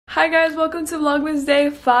Hi guys, welcome to Vlogmas Day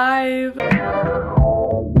 5.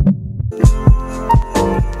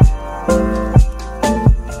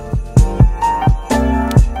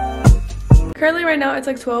 Currently right now it's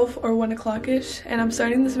like 12 or 1 o'clock-ish and I'm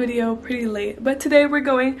starting this video pretty late. But today we're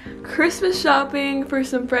going Christmas shopping for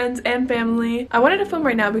some friends and family. I wanted to film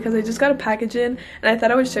right now because I just got a package in and I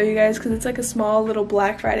thought I would show you guys because it's like a small little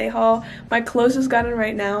Black Friday haul. My clothes just got in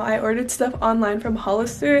right now. I ordered stuff online from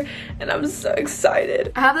Hollister and I'm so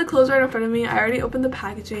excited. I have the clothes right in front of me. I already opened the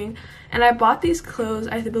packaging and I bought these clothes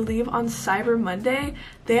I believe on Cyber Monday.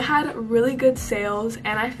 They had really good sales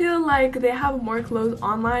and I feel like they have more clothes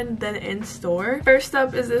online than in store. First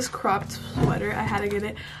up is this cropped sweater. I had to get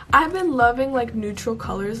it. I've been loving like neutral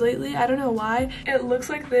colors lately. I don't know why. It looks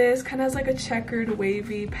like this, kind of has like a checkered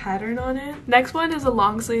wavy pattern on it. Next one is a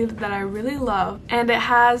long sleeve that I really love and it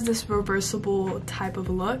has this reversible type of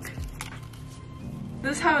look.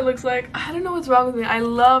 This is how it looks like. I don't know what's wrong with me. I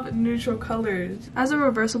love neutral colors. It has a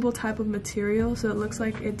reversible type of material, so it looks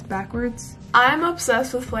like it's backwards. I'm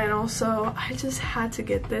obsessed with flannel, so I just had to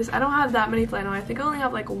get this. I don't have that many flannel. I think I only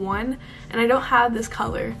have like one, and I don't have this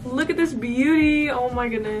color. Look at this beauty. Oh my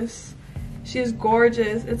goodness. She is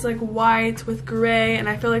gorgeous. It's like white with gray and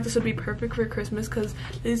I feel like this would be perfect for Christmas because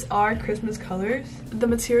these are Christmas colors. The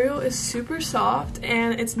material is super soft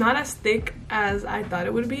and it's not as thick as I thought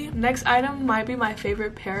it would be. Next item might be my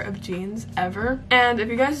favorite pair of jeans ever. And if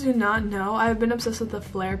you guys do not know, I've been obsessed with the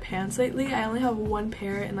flare pants lately. I only have one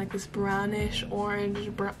pair in like this brownish orange,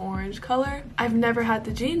 burnt orange color. I've never had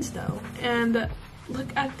the jeans though. And look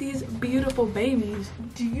at these beautiful babies.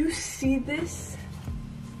 Do you see this?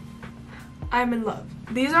 I'm in love.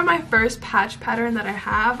 These are my first patch pattern that I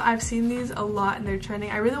have. I've seen these a lot and they're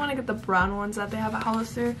trending. I really want to get the brown ones that they have at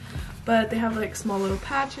Hollister, but they have like small little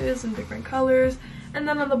patches in different colors. And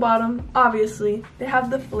then on the bottom, obviously, they have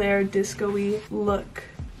the flare disco-y look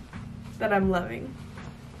that I'm loving.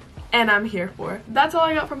 And I'm here for. That's all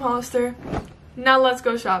I got from Hollister. Now let's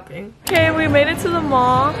go shopping. Okay, we made it to the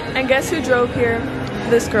mall and guess who drove here?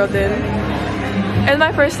 This girl did. It's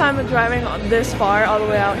my first time driving this far all the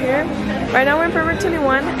way out here. Right now we're in Forever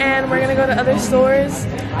 21 and we're gonna go to other stores.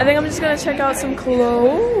 I think I'm just gonna check out some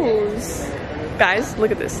clothes. Guys,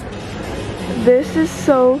 look at this. This is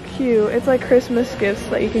so cute. It's like Christmas gifts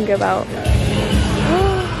that you can give out.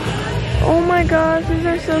 Oh my gosh, these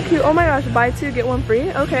are so cute. Oh my gosh, buy two, get one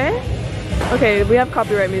free. Okay. Okay, we have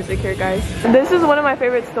copyright music here, guys. This is one of my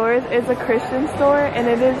favorite stores. It's a Christian store and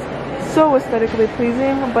it is so aesthetically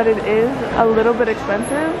pleasing, but it is a little bit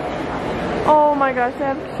expensive. Oh my gosh, they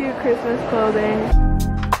have cute Christmas clothing.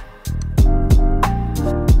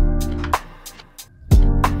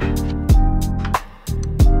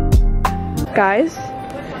 Guys,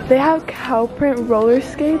 they have cow print roller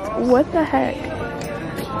skates. What the heck?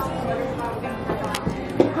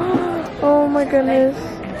 Oh my goodness.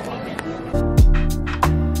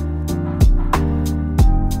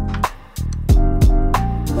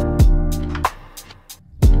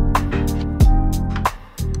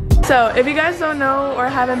 So if you guys don't know or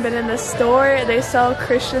haven't been in this store, they sell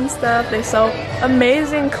Christian stuff, they sell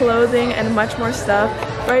amazing clothing and much more stuff.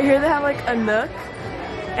 Right here they have like a nook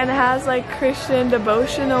and it has like Christian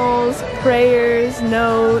devotionals, prayers,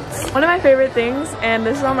 notes. One of my favorite things, and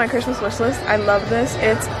this is on my Christmas wish list, I love this,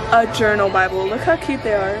 it's a journal Bible. Look how cute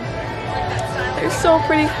they are. They're so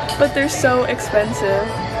pretty, but they're so expensive.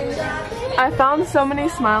 I found so many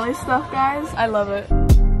smiley stuff, guys. I love it.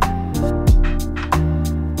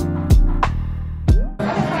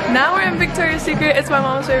 Now we're in Victoria's Secret. It's my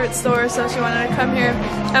mom's favorite store, so she wanted to come here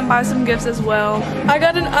and buy some gifts as well. I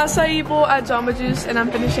got an acai bowl at Jamba Juice and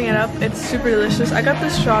I'm finishing it up. It's super delicious. I got the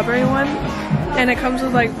strawberry one and it comes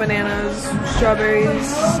with like bananas,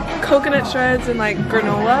 strawberries, coconut shreds, and like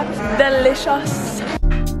granola. Delicious.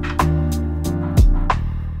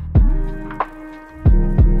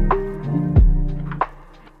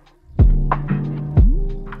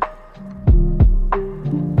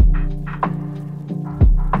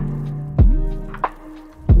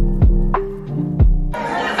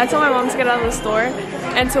 I told my mom to get out of the store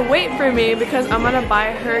and to wait for me because I'm gonna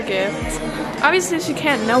buy her gift. Obviously she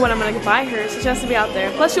can't know what I'm gonna buy her, so she has to be out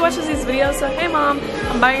there. Plus she watches these videos, so hey mom,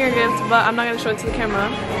 I'm buying your gift, but I'm not gonna show it to the camera.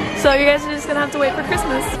 So you guys are just gonna have to wait for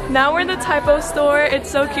Christmas. Now we're in the typo store. It's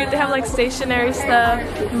so cute. They have like stationery stuff,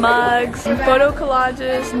 mugs, photo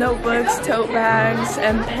collages, notebooks, tote bags,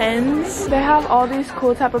 and pens. They have all these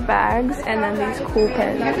cool type of bags and then these cool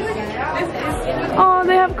pens. Oh,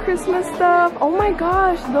 they have Christmas stuff. Oh my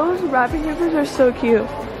gosh, those wrapping papers are so cute.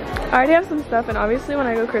 I already have some stuff, and obviously when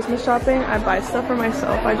I go Christmas shopping, I buy stuff for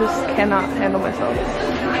myself. I just cannot handle myself.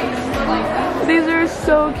 These are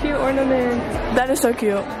so cute ornaments. That is so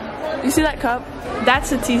cute. You see that cup?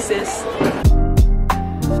 That's a tea, sis.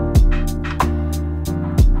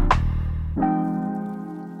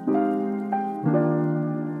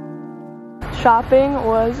 Shopping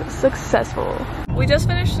was successful. We just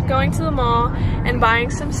finished going to the mall and buying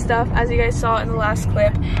some stuff, as you guys saw in the last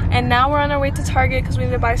clip, and now we're on our way to Target because we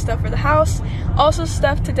need to buy stuff for the house, also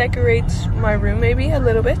stuff to decorate my room maybe a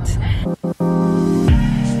little bit.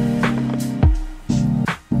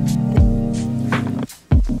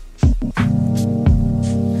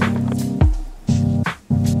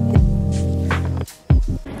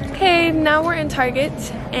 Now we're in Target,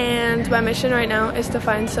 and my mission right now is to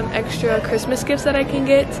find some extra Christmas gifts that I can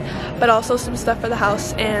get, but also some stuff for the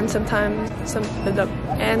house and some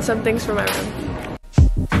things for my room.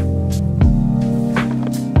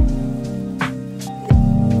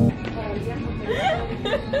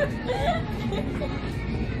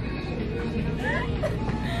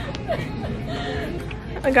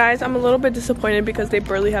 Guys, I'm a little bit disappointed because they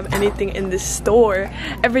barely have anything in this store.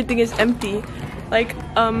 Everything is empty. Like,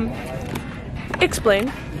 explain.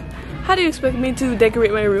 How do you expect me to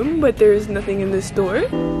decorate my room, but there is nothing in this store?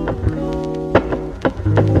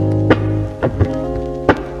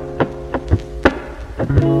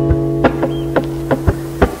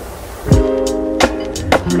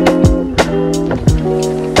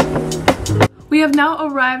 We have now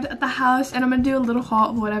arrived at the house, and I'm gonna do a little haul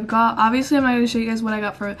of what I've got. Obviously, I'm not gonna show you guys what I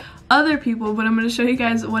got for other people, but I'm gonna show you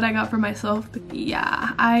guys what I got for myself. But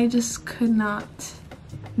yeah, I just could not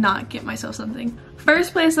get myself something.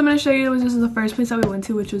 First place I'm going to show you was just the first place that we went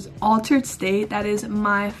to, which was Altered State. That is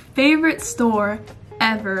my favorite store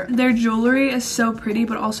ever. Their jewelry is so pretty,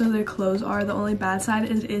 but also their clothes are. The only bad side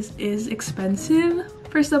is expensive.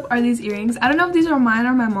 First up are these earrings. I don't know if these are mine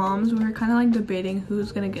or my mom's. We were kind of like debating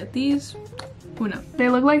who's gonna get these. Who knows? They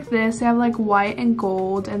look like this. They have like white and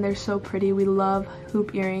gold, and they're so pretty. We love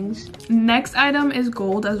hoop earrings. Next item is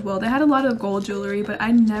gold as well. They had a lot of gold jewelry, but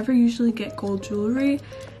I never usually get gold jewelry,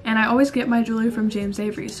 and I always get my jewelry from James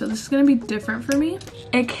Avery, so this is gonna be different for me.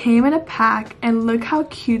 It came in a pack, and look how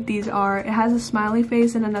cute these are. It has a smiley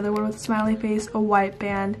face and another one with a smiley face, a white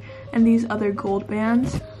band, and these other gold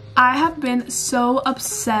bands. I have been so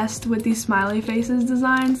obsessed with these smiley faces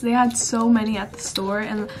designs. They had so many at the store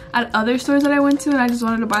and at other stores that I went to, and I just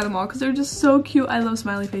wanted to buy them all because they're just so cute. I love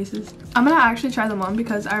smiley faces. I'm gonna actually try them on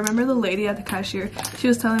because I remember the lady at the cashier, she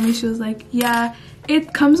was telling me, she was like, yeah,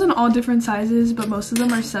 it comes in all different sizes, but most of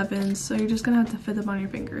them are 7s, so you're just gonna have to fit them on your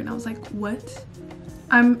finger. And I was like, what?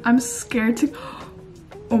 I'm scared to,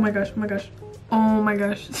 oh my gosh, oh my gosh, oh my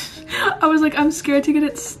gosh. I was like, I'm scared to get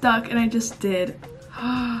it stuck, and I just did.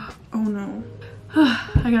 Oh no.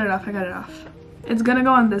 I got it off, I got it off. It's gonna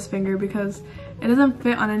go on this finger because it doesn't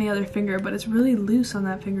fit on any other finger, but it's really loose on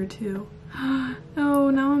that finger too. No,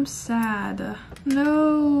 now I'm sad.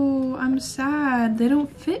 No, I'm sad. They don't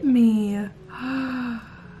fit me.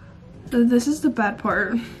 This is the bad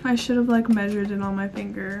part. I should have like measured it on my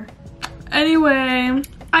finger. Anyway,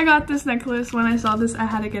 I got this necklace. When I saw this, I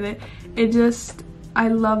had to get it. It just, I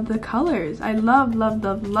love the colors. I love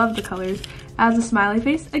the colors. As a smiley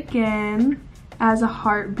face again, as a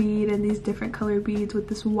heart bead, and these different color beads with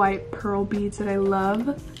this white pearl beads that I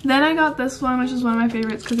love. Then I got this one, which is one of my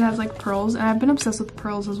favorites because it has like pearls, and I've been obsessed with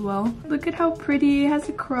pearls as well. Look at how pretty. It has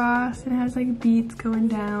a cross and it has like beads going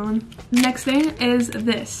down. Next thing is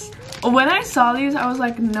this. When I saw these, I was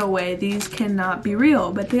like, no way, these cannot be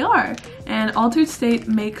real, but they are. And Altered State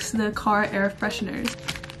makes the car air fresheners.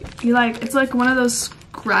 It's like one of those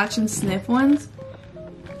scratch and sniff ones.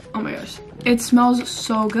 Oh my gosh. It smells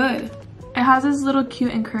so good. It has this little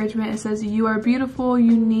cute encouragement. It says, you are beautiful,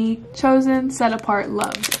 unique, chosen, set apart,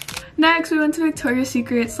 loved. Next, we went to Victoria's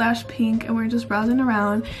Secret / Pink, and we're just browsing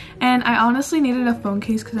around. And I honestly needed a phone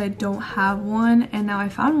case because I don't have one, and now I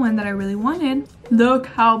found one that I really wanted. Look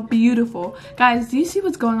how beautiful. Guys, do you see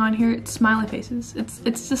what's going on here? It's smiley faces.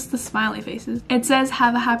 It's just the smiley faces. It says,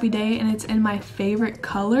 have a happy day, and it's in my favorite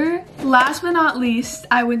color. Last but not least,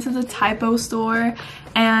 I went to the Typo store,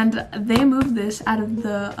 and they moved this out of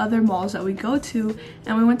the other malls that we go to,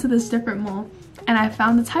 and we went to this different mall. And I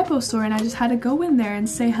found the Typo store, and I just had to go in there and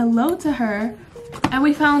say hello to her. And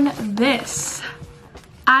we found this.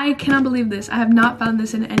 I cannot believe this. I have not found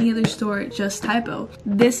this in any other store, just Typo.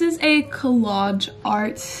 This is a collage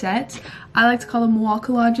art set. I like to call them wall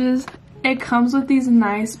collages. It comes with these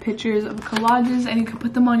nice pictures of collages, and you can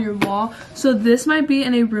put them on your wall. So this might be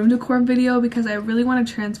in a room decor video because I really want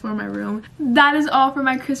to transform my room. That is all for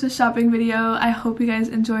my Christmas shopping video. I hope you guys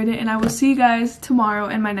enjoyed it, and I will see you guys tomorrow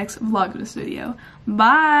in my next Vlogmas video.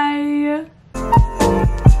 Bye!